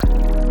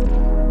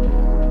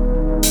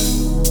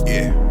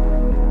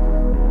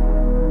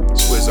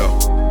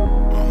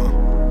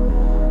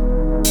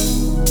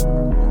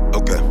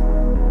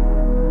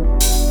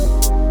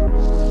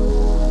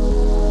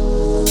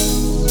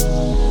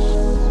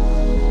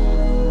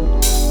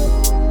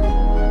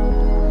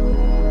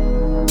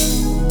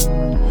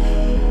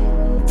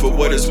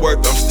what it's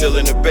worth, I'm still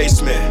in the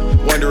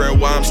basement, wondering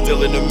why I'm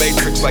still in the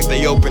matrix, like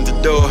they opened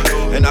the door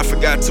and I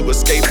forgot to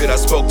escape it. I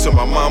spoke to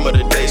my mama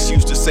today. She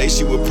used to say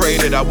she would pray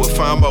that I would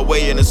find my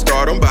way into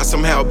stardom by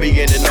somehow being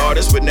an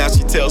artist, but now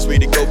she tells me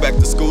to go back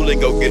to school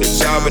and go get a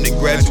job and then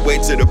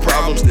graduate to the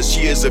problems that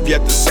she has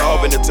yet to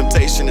solve. And the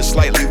temptation is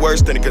slightly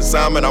worse than the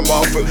consignment I'm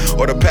offered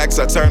or the packs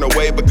I turn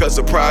away because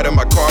of pride and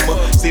my karma.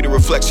 See the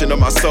reflection of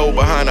my soul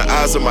behind the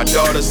eyes of my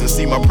daughters and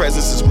see my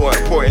presence is more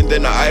important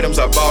than the items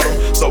I bought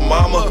them. So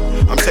mama,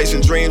 I'm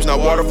chasing dreams, not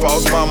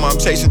waterfalls. Mama, I'm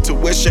chasing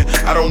tuition.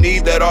 I don't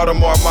need that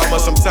Audemars, mama.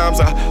 Sometimes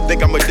I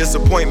think I'm a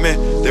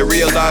disappointment. They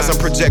realize I'm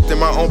projecting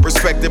my own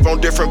perspective on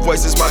different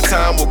voices. My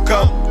time will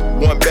come.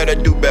 Want better,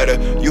 do better.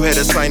 You had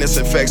a sinus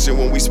infection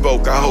when we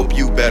spoke. I hope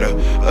you better.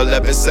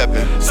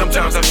 11-7.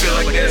 Sometimes I feel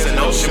like there's an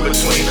ocean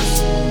between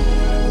us.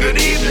 Good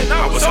evening,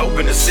 I was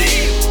hoping to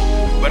see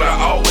you, but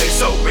I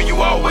always hope and you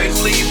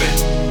always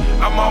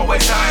leaving. I'm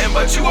always hiding,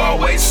 but you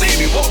always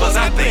see me. What was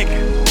I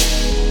thinking?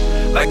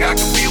 Like I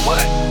could be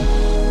what?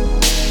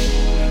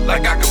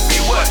 Like I could be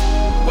what?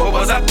 What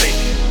was I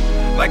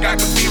thinking? Like I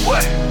could be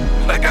what?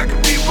 Like I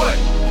could be what?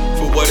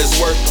 For what it's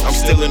worth, I'm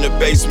still in the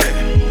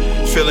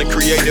basement, feeling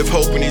creative,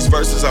 hoping these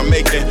verses I'm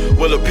making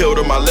will appeal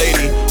to my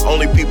lady.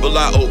 Only people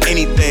I owe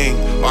anything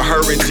are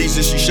her and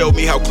Jesus. She showed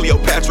me how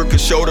Cleopatra could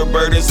shoulder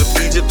burdens of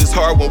Egypt. It's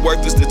hard when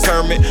worth is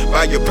determined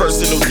by your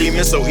personal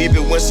demons. So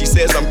even when she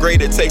says I'm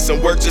great, it takes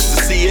some work just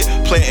to see it.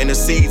 Planting the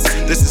seeds.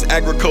 This is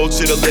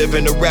agriculture to live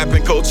in. The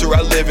rapping culture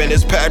I live in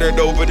is patterned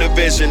over the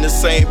vision. The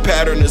same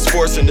pattern is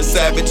forcing the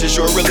savage is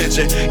your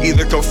religion.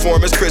 Either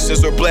conform as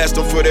Christians or blast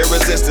them for their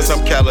resistance.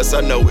 I'm callous,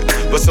 I know it,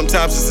 but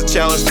sometimes it's a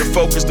challenge to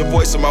focus. The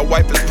voice of my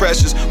wife is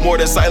precious. More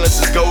than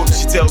silence is gold.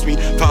 She tells me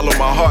follow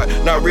my heart,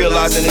 not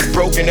realizing it's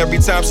broken every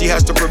time she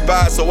has to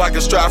provide so I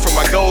can strive for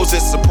my goals.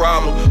 It's a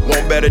problem.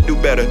 Want better, do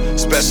better,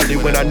 especially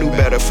when I knew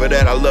better. For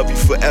that I love you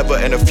forever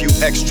and a few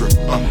extra.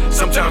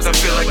 Sometimes I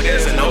feel like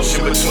there's an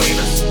ocean between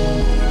us.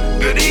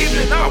 Good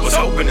evening, I was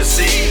hoping to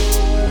see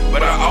you,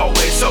 but I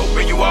always hope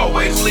and you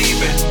always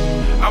leaving.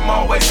 I'm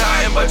always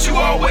hiding, but you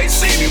always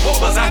see me.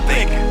 What was I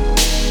thinking?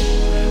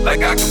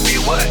 Like I could be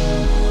what?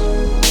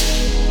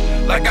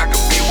 Like I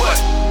could be what?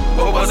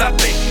 What was I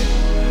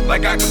thinking?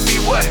 Like I could be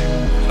what?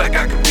 Like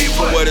I could be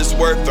what? For what it's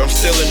worth, I'm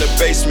still in the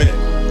basement.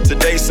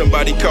 Today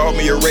somebody called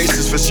me a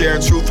racist for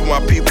sharing truth with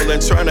my people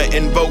and trying to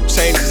invoke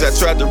changes. I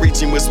tried to reach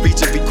him with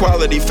speech of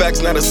equality,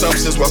 facts not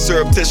assumptions, while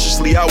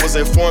surreptitiously I was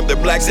informed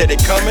that blacks had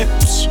it coming.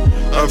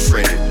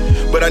 Unfriended.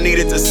 But I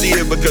needed to see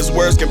it because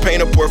words can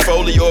paint a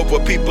portfolio of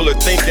what people are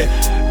thinking.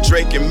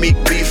 Drake and Meek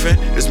beefing.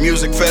 It's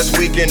Music Fest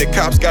weekend. The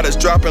cops got us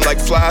dropping like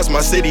flies.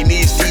 My city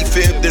needs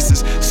defib. This is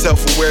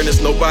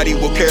self-awareness. Nobody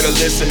will care to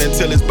listen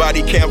until it's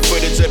body cam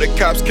footage of the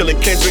cops killing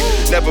Kendrick.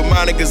 Never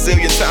mind a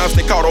gazillion times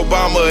they called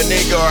Obama a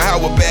nigga or how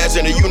a badge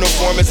and a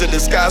uniform is a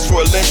disguise for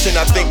a lynching.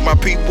 I think my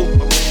people,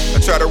 I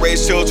try to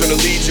raise children to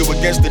lead you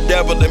against the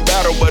devil in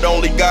battle, but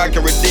only God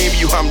can redeem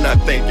you. I'm not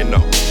thinking, no.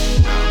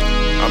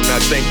 I'm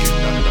not thinking.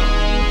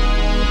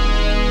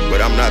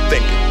 But I'm not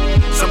thinking.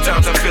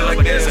 Sometimes I feel like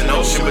there's an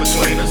ocean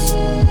between us.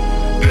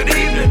 Good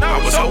evening,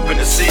 I was hoping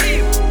to see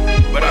you,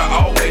 but I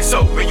always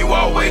hope and you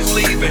always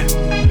leaving.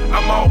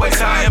 I'm always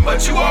hiding,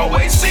 but you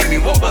always see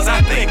me. What was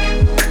I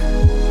thinking?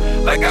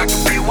 Like I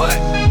could be what?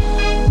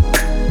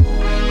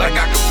 Like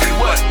I could be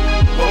what?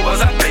 What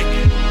was I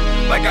thinking?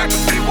 Like I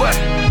could be what?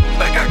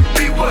 Like I could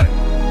be what?